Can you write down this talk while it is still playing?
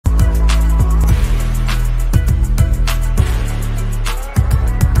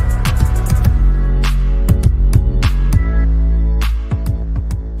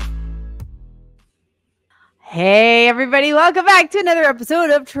Hey, everybody. Welcome back to another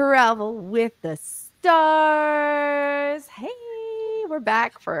episode of Travel with the Stars. Hey, we're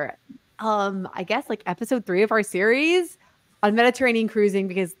back for, I guess like episode 3 of our series on Mediterranean cruising,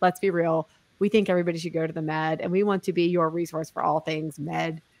 because let's be real, we think everybody should go to the Med and we want to be your resource for all things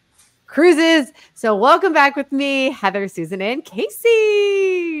Med cruises. So welcome back with me, Heather, Susan, and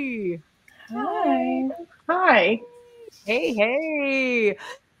Casey. Hi. Hi. Hey.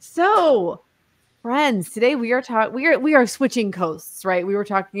 So, friends, today we are switching coasts, right? We were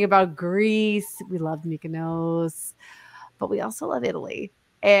talking about Greece. We love Mykonos, but we also love Italy.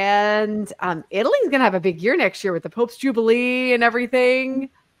 And Italy's gonna have a big year next year with the Pope's Jubilee and everything.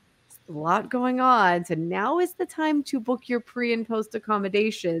 A lot going on. So now is the time to book your pre and post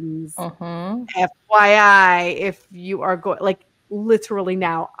accommodations. FYI, if you are going, like, literally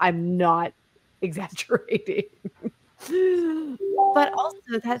now, I'm not exaggerating. But also,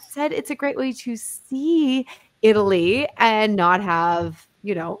 that said, it's a great way to see Italy and not have,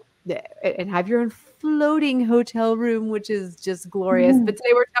 and have your own floating hotel room, which is just glorious. But today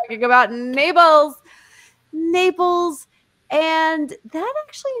we're talking about Naples. And that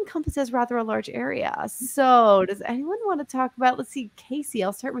actually encompasses rather a large area. So does anyone want to talk about, let's see, Casey,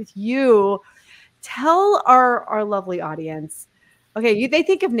 I'll start with you. Tell our lovely audience. Okay, they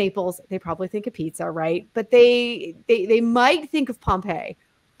think of Naples, they probably think of pizza, right? But they might think of Pompeii.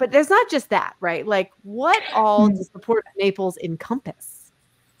 But there's not just that, right? Like, what all does the port of Naples encompass?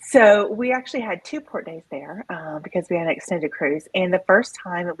 So we actually had 2 port days there because we had an extended cruise. And the first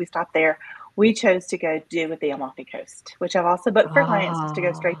time that we stopped there, we chose to go do the Amalfi Coast, which I've also booked for clients just to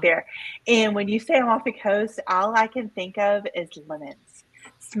go straight there. And when you say Amalfi Coast, all I can think of is lemons,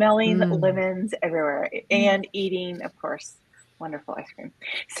 smelling lemons everywhere, and eating, of course, wonderful ice cream.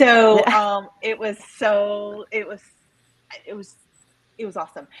 So it was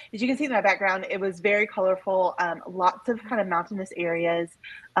awesome. As you can see in my background, it was very colorful, lots of kind of mountainous areas.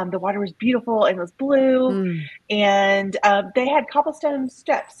 The water was beautiful and it was blue, and they had cobblestone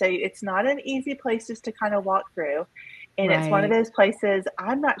steps. So it's not an easy place just to kind of walk through. And it's one of those places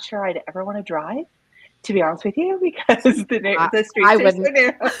I'm not sure I'd ever want to drive, to be honest with you, because the streets are so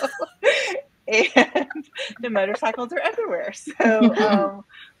narrow. And the motorcycles are everywhere. So,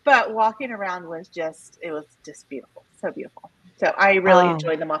 but walking around was just beautiful. So beautiful. So I really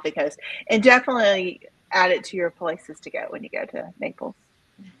enjoyed the Amalfi Coast, and definitely add it to your places to go when you go to Naples.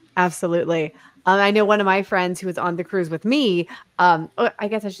 Absolutely. I know one of my friends who was on the cruise with me. I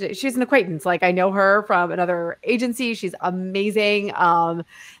guess I should say she's an acquaintance. Like, I know her from another agency. She's amazing.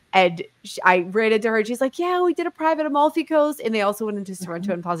 And I ran into her and she's like, yeah, we did a private Amalfi Coast. And they also went into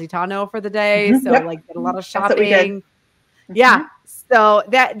Sorrento and Positano for the day. So like, did a lot of shopping. Yeah. So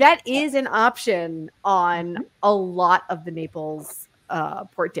that is an option on a lot of the Naples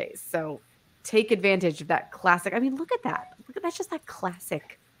port days. So take advantage of that classic. I mean, look at that. That's just that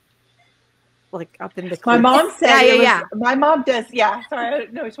classic. Like up in the my mom said my mom does sorry, I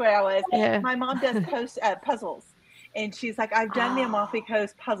don't know which way I was. My mom does coast puzzles, and she's like, I've done the Amalfi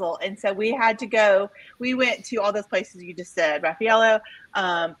Coast puzzle. And so we went to all those places you just said, Raffaello,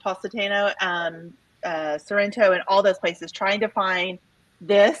 Positano, Sorrento, and all those places, trying to find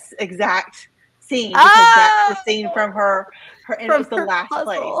this exact scene, because that's the scene from her and it was the last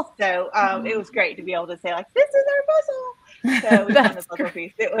puzzle. Place. So it was great to be able to say, like, this is our puzzle. So we found this puzzle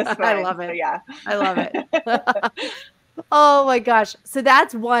piece. It was fun. I love it. So, yeah. I love it. Oh my gosh. So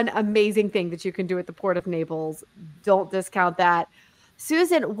that's one amazing thing that you can do at the Port of Naples. Don't discount that.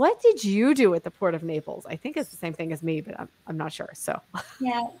 Susan, what did you do at the Port of Naples? I think it's the same thing as me, but I'm not sure. So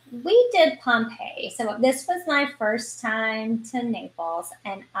yeah, we did Pompeii. So this was my first time to Naples,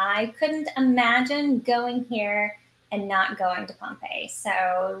 and I couldn't imagine going here and not going to Pompeii.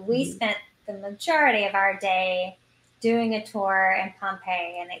 So we spent the majority of our day doing a tour in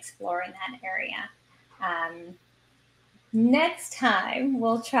Pompeii and exploring that area. Next time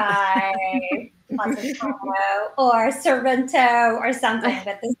we'll try Positano or Sorrento or something,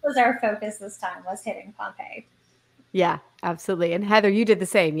 but this was our focus this time, was hitting Pompeii. Yeah, absolutely. And Heather, you did the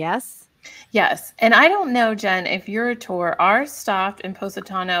same, yes? Yes. And I don't know, Jen, if your tour, ours stopped in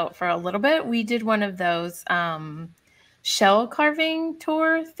Positano for a little bit. We did one of those shell carving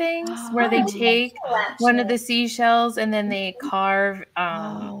tour things where they take one of the seashells and then they carve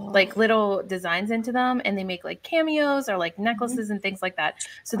like little designs into them, and they make like cameos or like necklaces and things like that.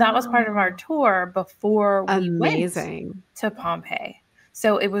 So that was part of our tour before we went to Pompeii.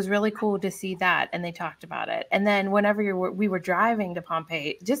 So it was really cool to see that, and they talked about it. And then whenever we were driving to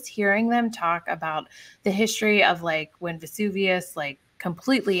Pompeii, just hearing them talk about the history of like when Vesuvius like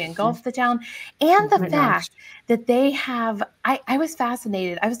completely engulf the town. And the fact that they have, I was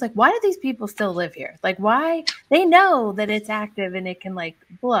fascinated. I was like, why do these people still live here? Like, why? They know that it's active and it can like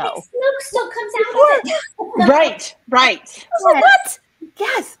blow. Smoke still comes out of it. Right. What?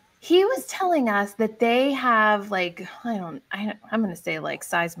 Yes. He was telling us that they have like, I'm going to say like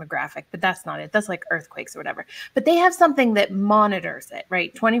seismographic, but that's not it. That's like earthquakes or whatever. But they have something that monitors it,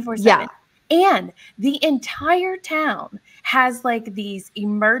 right? 24/7. Yeah. And the entire town has like these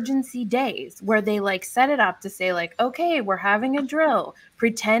emergency days where they like set it up to say like, okay, we're having a drill.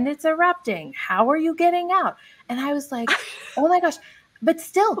 Pretend it's erupting. How are you getting out? And I was like, oh my gosh. But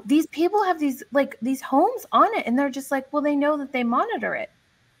still, these people have these homes on it, and they're just like, well, they know that they monitor it.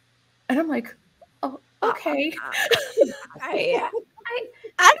 And I'm like, oh, okay. I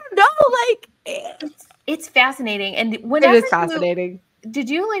don't know. Like, it's fascinating. And whenever it is fascinating.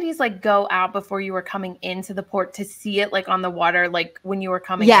 Did you ladies like go out before you were coming into the port to see it like on the water, like when you were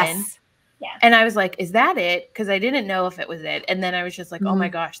coming in? Yeah. And I was like, is that it? Because I didn't know if it was it. And then I was just like, oh my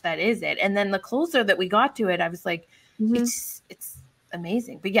gosh, that is it. And then the closer that we got to it, I was like, it's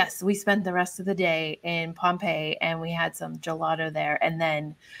amazing. But yes, we spent the rest of the day in Pompeii and we had some gelato there. And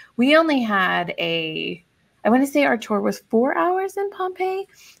then we only had I want to say our tour was 4 hours in Pompeii.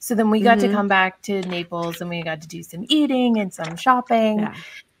 So then we got to come back to Naples and we got to do some eating and some shopping. Yeah.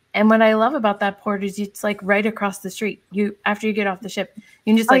 And what I love about that port is it's like right across the street. After you get off the ship,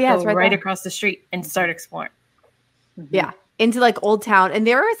 you can just go right across the street and start exploring. Yeah. Into like Old Town. And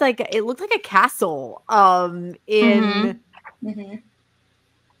there was like, it looked like a castle in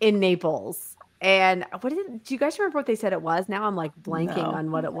Naples. And do you guys remember what they said it was? Now I'm like blanking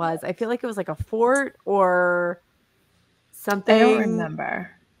on what it was. I feel like it was like a fort or something. I don't remember.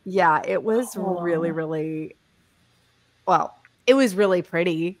 Yeah, it was really, really, well, it was really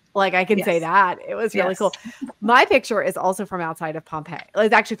pretty. Like I can say that. It was really cool. My picture is also from outside of Pompeii.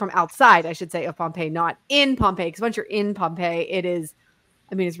 It's actually from outside, I should say, of Pompeii, not in Pompeii. Because once you're in Pompeii, it's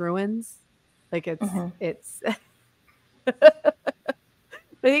ruins. Like it's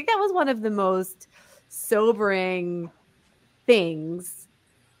I think that was one of the most sobering things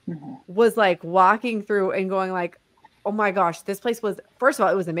was like walking through and going like, oh my gosh, this place was, first of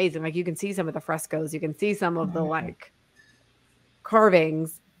all, it was amazing. Like you can see some of the frescoes, you can see some of the like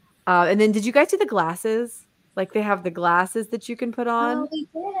carvings. And then did you guys see the glasses? Like they have the glasses that you can put on. Oh, we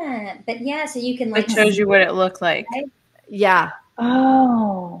didn't. But yeah, so you can like. It shows you what it looked like. Right? Yeah.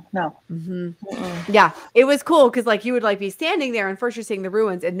 Oh, no. Yeah, it was cool because like you would like be standing there and first you're seeing the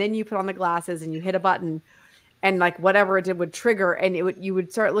ruins and then you put on the glasses and you hit a button and like whatever it did would trigger and you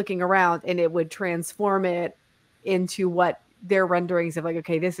would start looking around and it would transform it into what their renderings of like,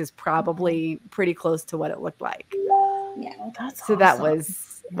 okay, this is probably pretty close to what it looked like. Yeah, that's so awesome. That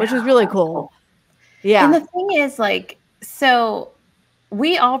was, which was really cool. Yeah. And the thing is like, so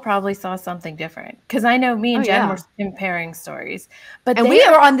we all probably saw something different because I know me and Jen were comparing stories, but we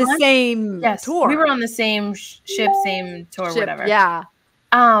were on the same tour. We were on the same ship, same tour, whatever. Yeah.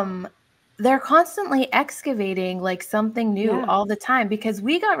 They're constantly excavating like something new all the time because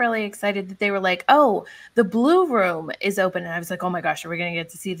we got really excited that they were like, oh, the blue room is open. And I was like, oh my gosh, are we going to get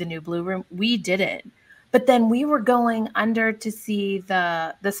to see the new blue room? We didn't. But then we were going under to see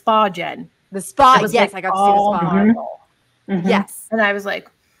the spa, Jen. The spa, yes, like, I got to see the spa. Yes. And I was like,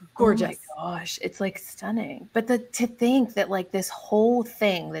 gorgeous. Oh my gosh, it's like stunning. But to think that like this whole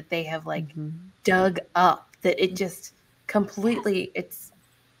thing that they have like dug up, that it just completely, it's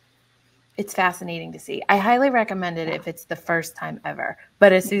fascinating to see. I highly recommend it if it's the first time ever.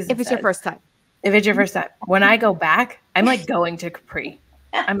 But as Susan said, if it's your first time. When I go back, I'm like going to Capri.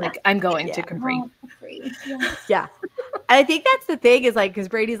 I'm going to Capri. Yeah. And I think that's the thing is like, because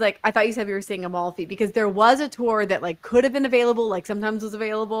Brady's like, I thought you said we were seeing Amalfi because there was a tour that like could have been available, like sometimes was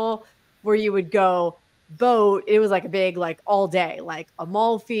available where you would go boat. It was like a big, like all day, like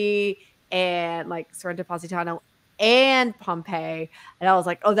Amalfi and like Sorrento Positano and Pompeii. And I was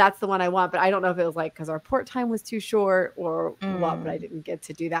like, oh, that's the one I want. But I don't know if it was like, because our port time was too short or what, but I didn't get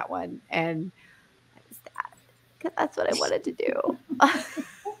to do that one. And because that's what I wanted to do.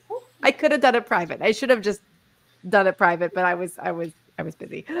 I could have done it private. I should have just done it private, but I was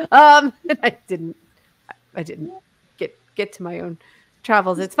busy. And I didn't get to my own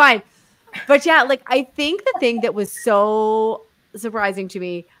travels. It's fine. But yeah, like I think the thing that was so surprising to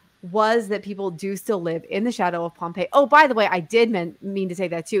me was that people do still live in the shadow of Pompeii. Oh, by the way, I did mean to say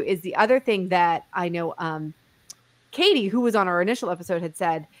that too, is the other thing that I know Katie, who was on our initial episode, had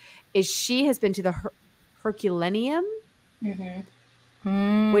said is she has been to the Herculaneum,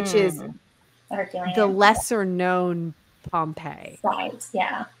 which is the lesser known Pompeii. Right,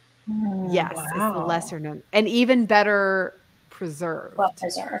 yeah. Yes, it's the lesser known and even better preserved. Well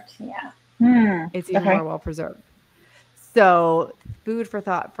preserved, yeah. It's even Okay. more well preserved. So, food for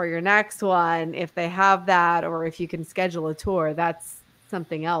thought for your next one. If they have that, or if you can schedule a tour, that's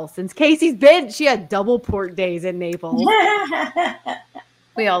something else. Since Casey's been, she had double port days in Naples.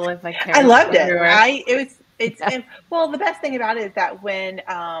 We all live I vicariously loved it. through her. And well, the best thing about it is that when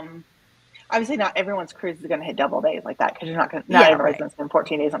obviously not everyone's cruise is going to hit double days like that, because you're not going not Yeah, everybody's right. going to spend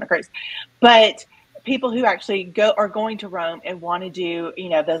 14 days on a cruise, but people who actually are going to Rome and want to do, you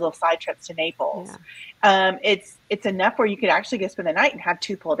know, those little side trips to Naples, it's enough where you could actually go spend the night and have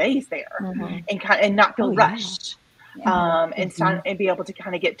 2 full days there, and not feel rushed, and be able to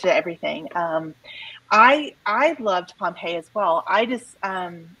kind of get to everything. I loved Pompeii as well. I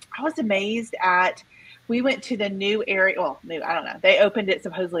was amazed at. We went to the new area. Well, new, I don't know. They opened it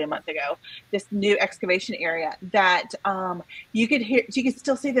supposedly a month ago. This new excavation area that you could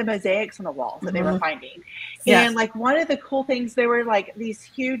still see the mosaics on the walls that they were finding. Yes. And like one of the cool things, they were like these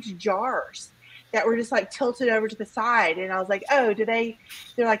huge jars that were just like tilted over to the side. And I was like, oh, they're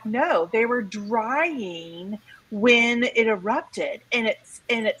like, no, they were drying when it erupted, and it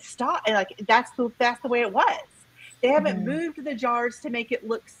stopped. And like, that's the way it was. They haven't moved the jars to make it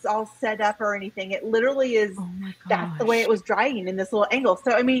look all set up or anything. It literally is, that's the way it was drying in this little angle.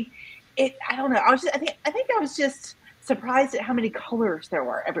 So, I mean, I don't know. I think I was just surprised at how many colors there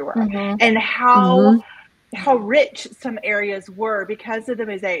were everywhere, and how rich some areas were because of the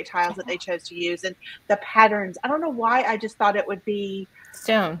mosaic tiles that they chose to use and the patterns. I don't know why. I just thought it would be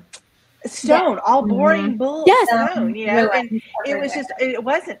Stone, all boring bull stone, you know, and it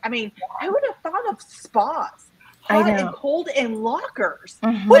wasn't. I mean, I would have thought of spas, hot and cold, and lockers.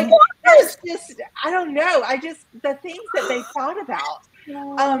 Like, that's just, I don't know. The things that they thought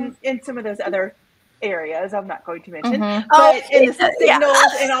about in some of those other areas I'm not going to mention, but in the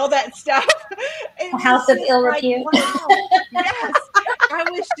signals and all that stuff. A house of ill repute. Wow. Yes. I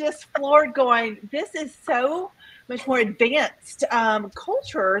was just floored going, this is so much more advanced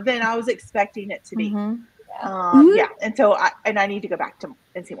culture than I was expecting it to be. And so I need to go back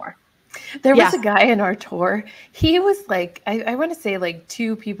and see more. There was a guy in our tour. He was like, I want to say like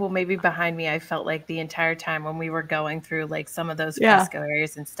 2 people maybe behind me. I felt like the entire time when we were going through like some of those fresco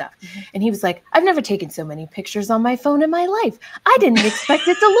areas and stuff. And he was like, I've never taken so many pictures on my phone in my life. I didn't expect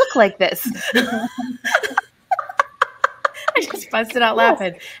it to look like this. I just busted out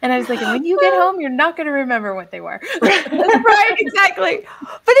laughing. And I was like, and when you get home, you're not going to remember what they were. Right, exactly.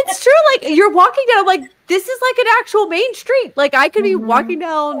 But it's true. Like, you're walking down, like, this is like an actual main street. Like, I could be walking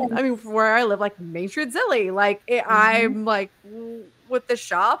down, I mean, where I live, like Main Street Zilly. Like, I'm like with the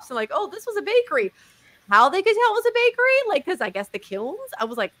shops and like, oh, this was a bakery. How they could tell it was a bakery? Like, because I guess the kilns. I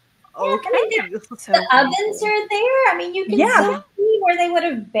was like, okay. I mean, the ovens are there. I mean, you can see where they would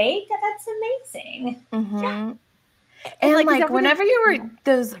have baked. That's amazing. And like whenever you were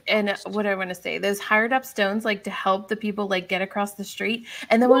those, and what I want to say, those hired up stones, like to help the people like get across the street.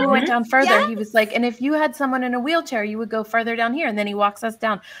 And then when we went down further, he was like, and if you had someone in a wheelchair, you would go further down here. And then he walks us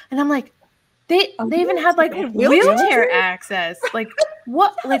down. And I'm like, they even had like wheelchair access. Like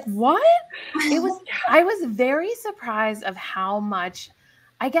what? Like what? I was very surprised of how much,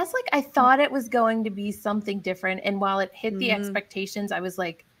 I guess like I thought it was going to be something different. And while it hit the expectations, I was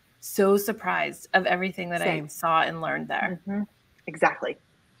like, so surprised of everything that I saw and learned there. Exactly.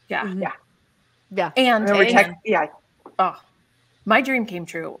 Yeah. And oh, my dream came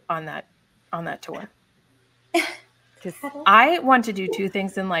true on that tour. I want to do 2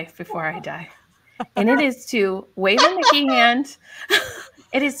 things in life before I die. And it is to wave a Mickey hand.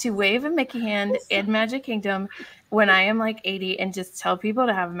 It is to wave a Mickey hand in Magic Kingdom when I am like 80 and just tell people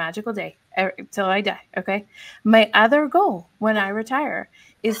to have a magical day till I die. Okay. My other goal when I retire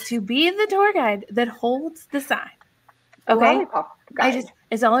is to be the tour guide that holds the sign. Okay.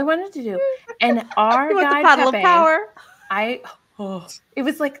 It's all I wanted to do. And our guide, paddle of power. It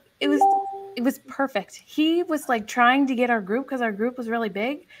was perfect. He was like trying to get our group because our group was really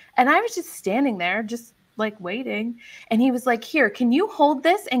big. And I was just standing there, just like waiting. And he was like, here, can you hold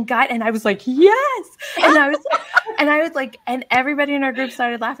this and guide? And I was like, yes. And I was like, and everybody in our group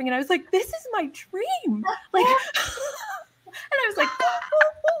started laughing. And I was like, this is my dream. Like, and I was like,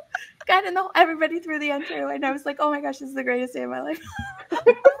 guiding everybody through the entry. And I was like, oh my gosh, this is the greatest day of my life.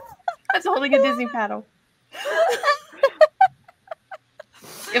 I was holding a Disney paddle.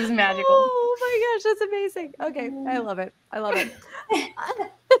 It was magical. Oh my gosh, that's amazing. Okay, I love it.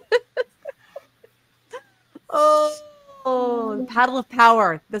 Oh, Paddle of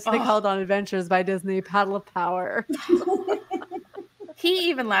Power. This is called on Adventures by Disney. Paddle of Power. He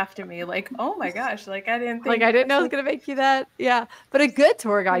even laughed at me like, "Oh my gosh, like I didn't think Like, I didn't know it was gonna make you that. Yeah. But a good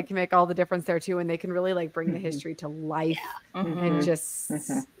tour guide can make all the difference there too, and they can really like bring the history to life and just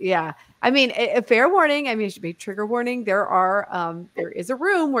yeah. I mean, a fair warning. I mean, it should be trigger warning. There is a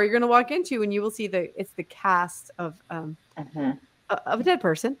room where you're gonna walk into and you will see it's the cast of a dead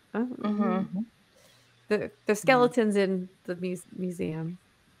person. The skeletons in the museum.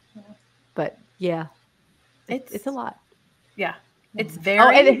 But yeah, it's a lot. Yeah. It's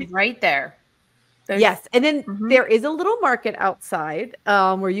very right there. Yes, and then there is a little market outside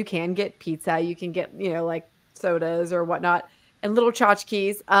where you can get pizza, you can get like sodas or whatnot, and little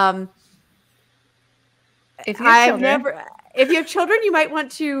tchotchkes. If you have if you have children, you might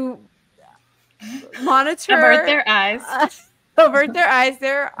want to monitor avert their eyes. Avert their eyes.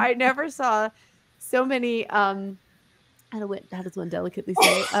 There, I never saw so many. How does one delicately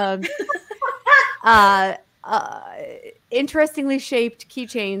say? Interestingly shaped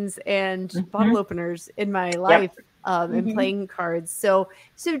keychains and bottle openers in my life, and playing cards. So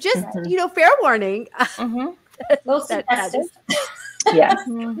just fair warning. Yes.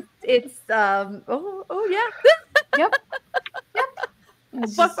 It's oh yeah. Yep.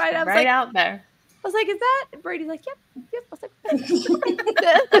 Walk by, I was right out there. I was like, "Is that?" And Brady's like, "Yep." I was like,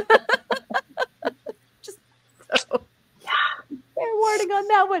 just fair warning on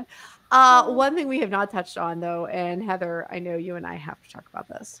that one. One thing we have not touched on though, and Heather, I know you and I have to talk about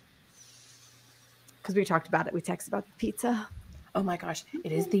this because we talked about it. We texted about the pizza. Oh my gosh,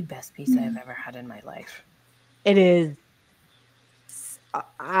 it is the best pizza I've ever had in my life. It is.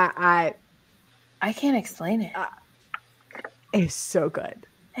 I can't explain it. It's so good.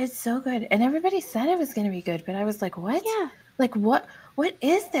 It's so good, and everybody said it was going to be good, but I was like, "What? Yeah. Like what? What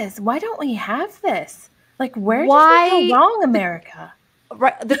is this? Why don't we have this? Like where did we go wrong, America?"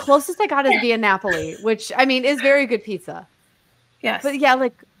 Right. The closest I got is via Naples, which I mean is very good pizza. Yes. But yeah,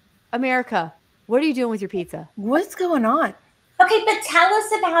 like America, what are you doing with your pizza? What's going on? Okay, but tell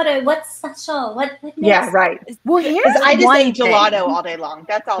us about it. What's special? What makes right. Well, here's I just one eat gelato all day long.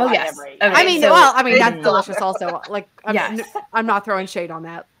 That's all I ever eat. Okay, I mean, that's delicious also. Like, I'm not throwing shade on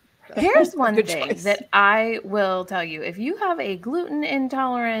that. Here's one thing that I will tell you. If you have a gluten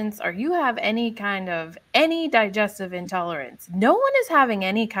intolerance or you have any digestive intolerance, no one is having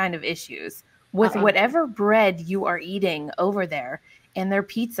any kind of issues with whatever bread you are eating over there in their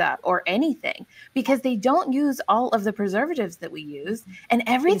pizza or anything, because they don't use all of the preservatives that we use, and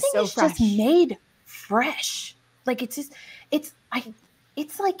everything is just made fresh. Like it's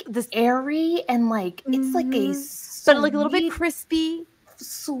like this airy and like it's like a but like a little bit crispy.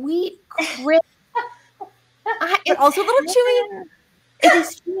 Sweet crisp. It's also a little chewy. It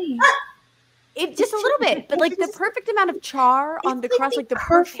is chewy. It just a little bit, but like the perfect amount of char on the crust, like the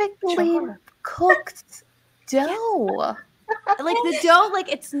perfectly cooked dough. Like the dough, like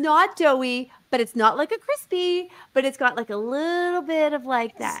it's not doughy, but it's not like a crispy, but it's got like a little bit of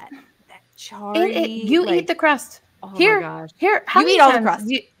like that charry. You eat the crust. Oh my gosh. Here, you eat all the crust.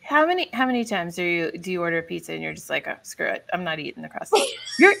 How many times do you order pizza and you're just like, oh, screw it, I'm not eating the crust.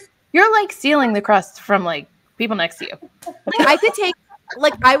 You're like stealing the crust from like people next to you.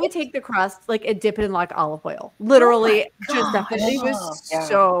 Like I would take the crust like and dip it in like olive oil. Literally, it was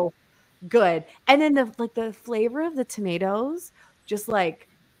so good. And then the flavor of the tomatoes just like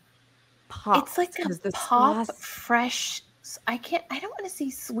pops. It's like a pop fresh. I don't want to say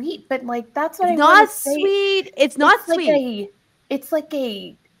sweet, but like that's what I want to say. Sweet. It's not sweet. It's like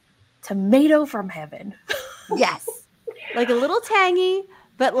a tomato from heaven. Yes. Like a little tangy,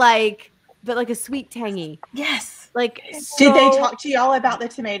 but like a sweet tangy. Yes. Like did they talk to y'all about the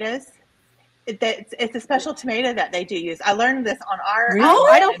tomatoes? It's a special tomato that they do use. I learned this on our. Oh,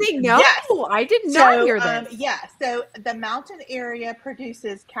 I don't think no. Yes. I did not hear this. So the mountain area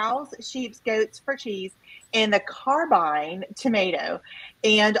produces cows, sheep, goats for cheese, and the carbine tomato,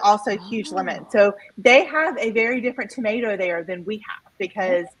 and also huge lemon. So they have a very different tomato there than we have,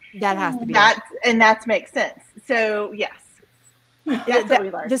 because that has to be that makes sense. So yes, that's what we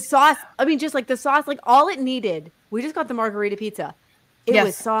learned. The sauce. I mean, just like the sauce, like all it needed. We just got the margarita pizza. It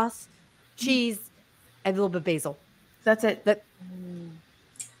was sauce, cheese, and a little bit of basil. That's it. That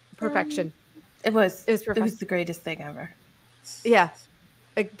perfection. It was perfect. It was the greatest thing ever. Yeah.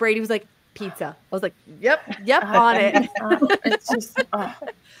 Like Brady was like, pizza. I was like, yep, on it. It's just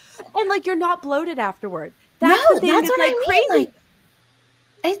and like you're not bloated afterward. That's what like I mean.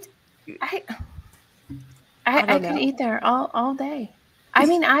 Like, I could eat there all day.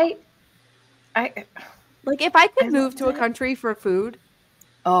 I like if I could move to a country for food,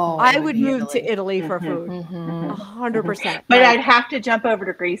 Oh, I it would be move to Italy for food. Mhm. 100%. But Like, I'd have to jump over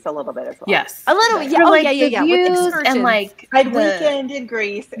to Greece a little bit as well. Yes. a little, yeah. For, Oh, like, yeah, yeah, the yeah. With views excursions. and like I'd the weekend in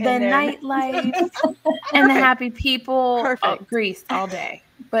Greece the and then nightlife and the happy people. Perfect. Greece all day.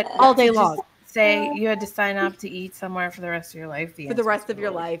 But all day to just long say you had to sign up to eat somewhere for the rest of your life. for the rest of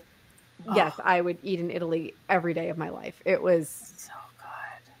your life. Yes, Oh. I would eat in Italy every day of my life. It was So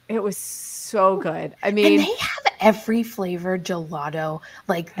good. It was so good. I And mean, they have every flavor gelato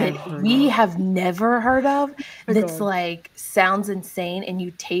like that Every we day. have never heard of. my That's God. like sounds insane, and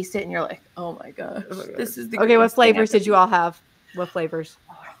you taste it, and you're like, "Oh my gosh, Oh my God. this is the okay. What greatest thing flavors did you all have? What flavors?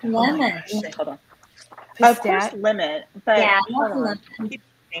 ever." Oh my Lemon. gosh. Okay, hold on. Pistat- Of course, lemon. But Yeah, I hold love on. lemon. Keep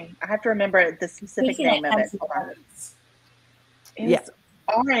thinking. I have to remember the specific Speaking name of it. of Hold on. loads. It Yeah. was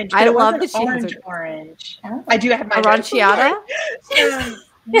orange. I But it love wasn't that she has orange. a- Oh. I do have my notes. Aranciata?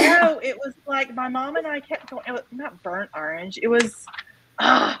 No, it was like my mom and I kept going. It was not burnt orange. It was.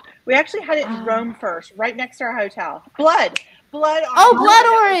 We actually had it in Rome first, right next to our hotel. Blood orange. Oh, blood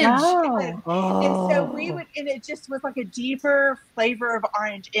orange. Oh. And so we would, and it just was like a deeper flavor of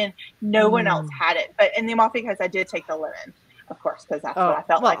orange, and no one else had it. But in the Amalfi Coast, I did take the lemon, of course, because that's what I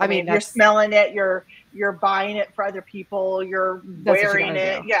felt well, like. I I mean, mean, you're that's- smelling it, you're buying it for other people, you're That's what you wearing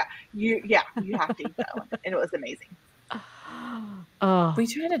gotta it. do. Yeah, you have to eat that one, and it was amazing. Oh, We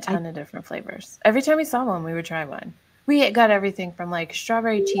tried a ton of different flavors. Every time we saw one, we would try one. We got everything from like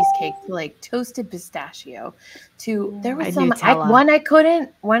strawberry cheesecake to like toasted pistachio to there was And some Nutella. one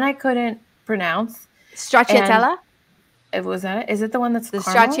I couldn't pronounce. stracciatella? It was that. Is it the one that's The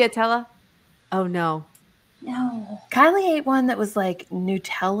caramel? stracciatella? Oh no. No. Kylie ate one that was like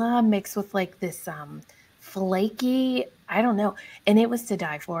Nutella mixed with like this flaky, I don't know, and it was to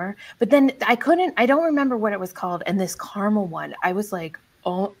die for. But then I don't remember what it was called. And this caramel one, I was like,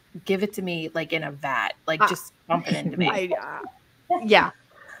 oh, give it to me like in a vat, like just bump it into me. Yeah.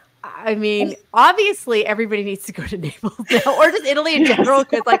 I mean, obviously everybody needs to go to Naples now, or just Italy in general,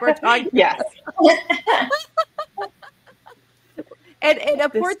 because like we're talking. Yes. And a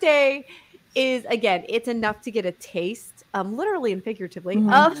porte is, again, it's enough to get a taste, literally and figuratively,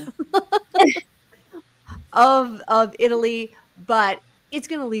 of Italy, but it's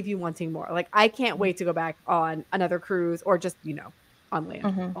going to leave you wanting more. Like, I can't wait to go back on another cruise, or just, on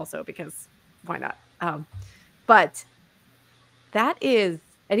land also, because why not? But that is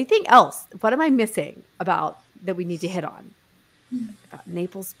anything else. What am I missing about that we need to hit on? About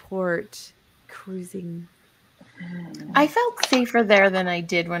Naples port, cruising. I felt safer there than I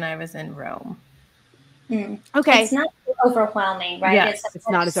did when I was in Rome. Okay. It's not overwhelming, right? Yes, it's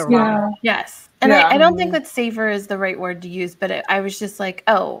not as overwhelming. Yes. And Yeah. I don't think that safer is the right word to use, but I was just like,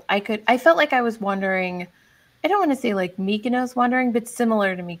 I felt like I was wandering. I don't want to say like Mykonos wandering, but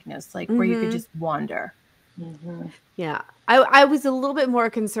similar to Mykonos, like where you could just wander. Yeah. I was a little bit more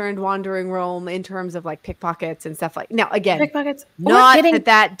concerned wandering Rome in terms of like pickpockets and stuff like. Now again, Pickpockets. not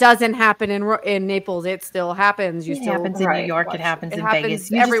that doesn't happen in Naples. It still happens. It happens in New York. It happens in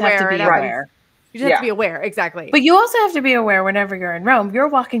Vegas. You everywhere. just have to be aware. You just have to be aware. Exactly. But you also have to be aware whenever you're in Rome, you're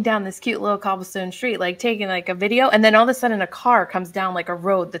walking down this cute little cobblestone street, like taking like a video, and then all of a sudden a car comes down like a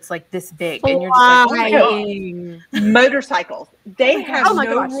road that's like this big, and you're just like, oh my God. Motorcycles. They have no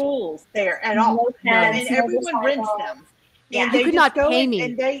gosh. rules there at all. And everyone rents them. Yeah, and you they could just not pay in me.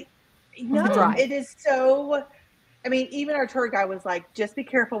 And they, it is so. I mean, even our tour guide was like, just be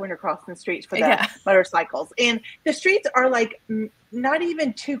careful when you're crossing the streets for the motorcycles. And the streets are like not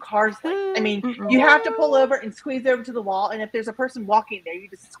even 2 cars length. I mean, you have to pull over and squeeze over to the wall. And if there's a person walking there, you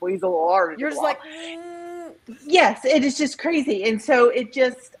just squeeze a little harder. You're just like, yes, it is just crazy. And so it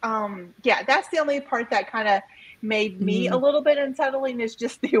just, that's the only part that kind of made me a little bit unsettling, is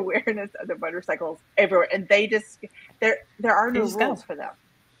just the awareness of the motorcycles everywhere. And they just, there are no rules for them.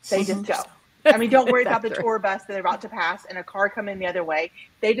 They just go. I mean, don't worry about the tour bus that they're about to pass and a car coming the other way.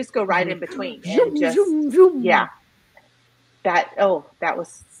 They just go right in between. And just, that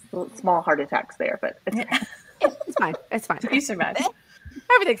was small heart attacks there, but it's fine. It's fine. You survived.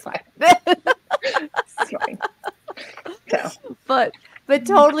 Everything's fine. It's fine. So. But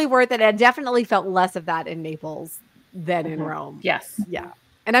totally worth it. I definitely felt less of that in Naples than in Rome. Yes. Yeah.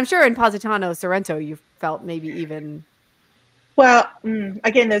 And I'm sure in Positano, Sorrento, you felt maybe even. Well,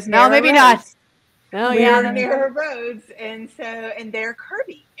 again, those narrow maybe roads. not. Oh yeah, narrow roads, and they're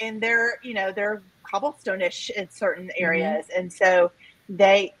curvy, and they're cobblestone-ish in certain areas, and so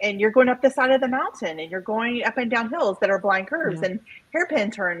you're going up the side of the mountain, and you're going up and down hills that are blind curves and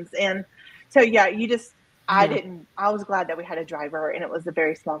hairpin turns, and so I was glad that we had a driver, and it was a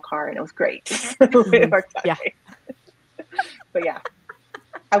very small car, and it was great. It worked out great. But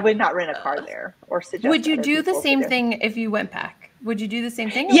I would not rent a car there or suggest. Would you do the same thing if you went back? would you do the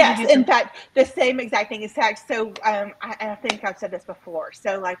same thing? Or Yes, would you do in fact, the same exact thing. In fact, so I think I've said this before.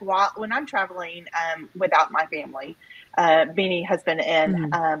 So, like, when I'm traveling without my family, meaning husband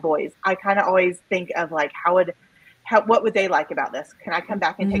and boys, I kind of always think of like, what would they like about this? Can I come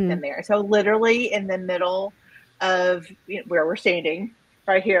back and take them there? So, literally in the middle of where we're standing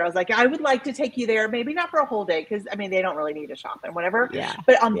right here, I was like, I would like to take you there, maybe not for a whole day, because I mean they don't really need to shop and whatever. Yeah.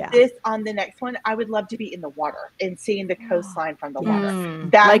 But on the next one, I would love to be in the water and seeing the coastline from the water.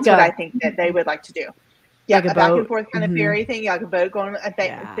 That's Like what I think that they would like to do. Yeah, like a back boat. and forth kind of ferry thing. Yeah, like a boat going.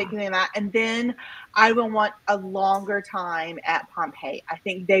 Thinking of that, and then I will want a longer time at Pompeii. I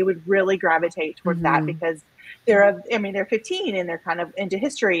think they would really gravitate towards that because they're 15 and they're kind of into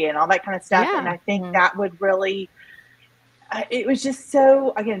history and all that kind of stuff. Yeah. And I think that would really. It was just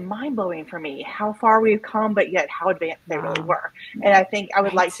so, again, mind-blowing for me how far we've come, but yet how advanced they really were. And I think I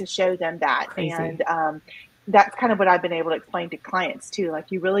would like to show them that. Crazy. And that's kind of what I've been able to explain to clients too.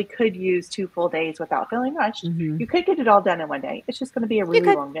 Like, you really could use 2 full days without feeling rushed. You could get it all done in one day. It's just going to be a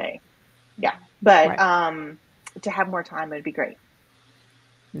really long day. Yeah. But to have more time would be great.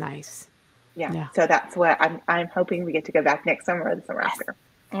 Nice. Yeah. So that's what I'm hoping we get to go back next summer or the summer after.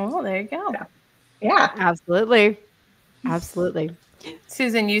 Oh, there you go. So, yeah. Absolutely. Absolutely.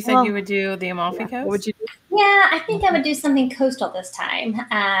 Susan, you said you would do the Amalfi Coast? What would you do? Yeah, I think I would do something coastal this time.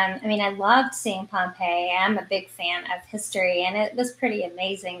 I mean, I loved seeing Pompeii. I'm a big fan of history, and it was pretty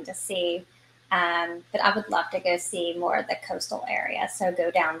amazing to see. But I would love to go see more of the coastal area, so go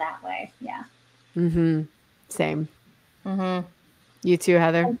down that way. Yeah. Same. You too,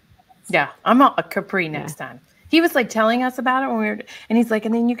 Heather? Yeah, I'm a Capri next time. He was like telling us about it when we were, and he's like,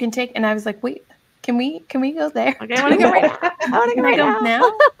 and then you can take, and I was like, wait. Can we go there? Okay, I want to go right now. I want to go right now.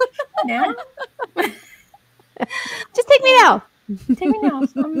 Now? Just take me now. Take me now.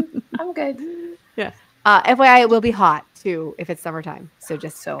 I'm good. Yeah. FYI, it will be hot too if it's summertime. So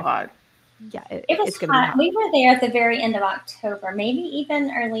just so hot. Yeah, it was hot. We were there at the very end of October, maybe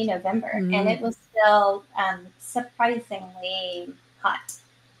even early November, and it was still surprisingly hot.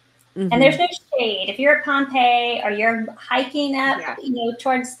 And there's no shade. If you're at Pompeii or you're hiking up,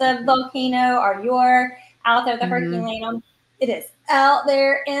 towards the volcano, or you're out there at the Herculaneum, it is out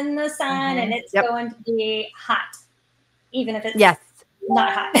there in the sun, and it's going to be hot, even if it's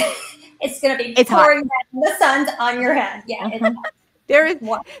not hot. It's going to be pouring down. The sun's on your head. Yeah, it's hot. There is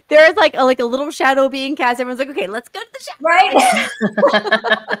like a little shadow being cast. Everyone's like, okay, let's go to the shadow. Right.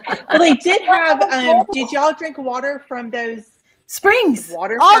 Well, they did have. Did y'all drink water from those? Springs.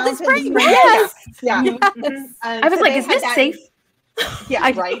 Water the springs. Yes. Yeah. Yes. I was like, is this safe? Yeah,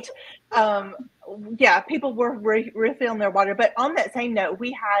 right. People were refilling their water. But on that same note,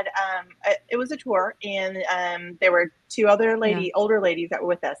 we had it was a tour, and there were 2 other older ladies that were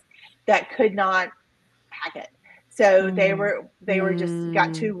with us that could not hack it. So they were just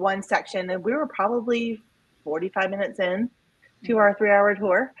got to one section, and we were probably 45 minutes in to our 3-hour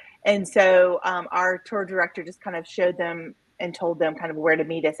tour. And so our tour director just kind of showed them and told them kind of where to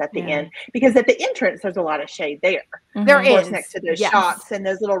meet us at the end, because at the entrance there's a lot of shade there. There is next to those shops and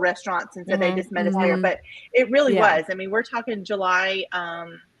those little restaurants, and so they just met us there. But it really was. I mean, we're talking July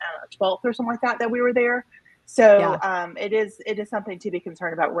 12th or something like that we were there. So it is something to be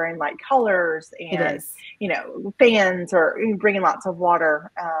concerned about, wearing light colors and fans or bringing lots of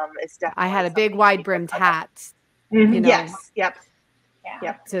water. It's definitely. I had a big wide brimmed hat. Yes. Yep.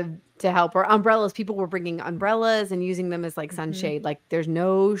 To help, or umbrellas. People were bringing umbrellas and using them as like sunshade. Like, there's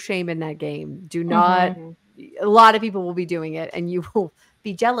no shame in that game. Do not. A lot of people will be doing it, and you will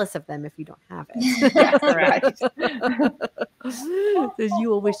be jealous of them if you don't have it. Yes, right. So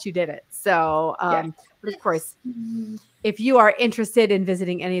you will wish you did it. So, but of course, if you are interested in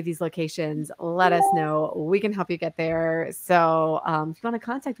visiting any of these locations, let us know. We can help you get there. So, if you want to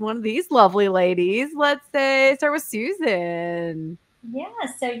contact one of these lovely ladies, let's start with Susan. Yeah,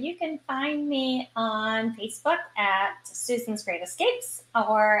 so you can find me on Facebook at Susan's Great Escapes,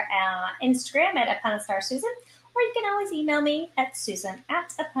 or Instagram at Upon a Star Susan, or you can always email me at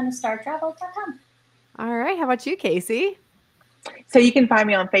susan@uponastartravel.com. All right, how about you, Casey? So you can find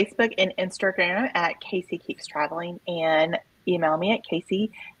me on Facebook and Instagram at Casey Keeps Traveling, and email me at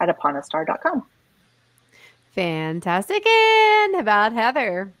casey@uponastar.com. Fantastic. And about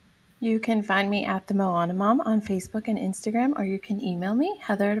Heather? You can find me at the Moana Mom on Facebook and Instagram, or you can email me,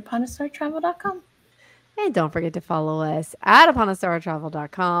 heather@uponastartravel.com. And don't forget to follow us at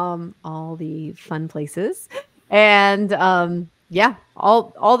uponastartravel.com, all the fun places. And all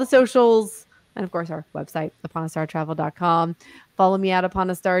the socials, and of course our website, uponastartravel.com. Follow me at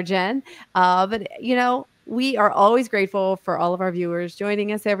uponastarjen. But we are always grateful for all of our viewers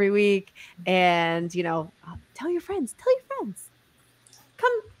joining us every week. And tell your friends.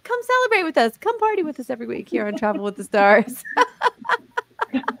 celebrate with us. Come party with us every week here on Travel with the Stars.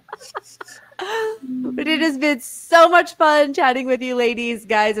 But it has been so much fun chatting with you, ladies.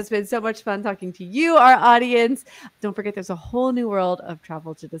 Guys, it's been so much fun talking to you, our audience. Don't forget, there's a whole new world of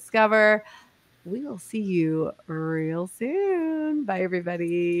travel to discover. We will see you real soon. Bye,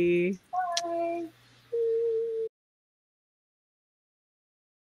 everybody.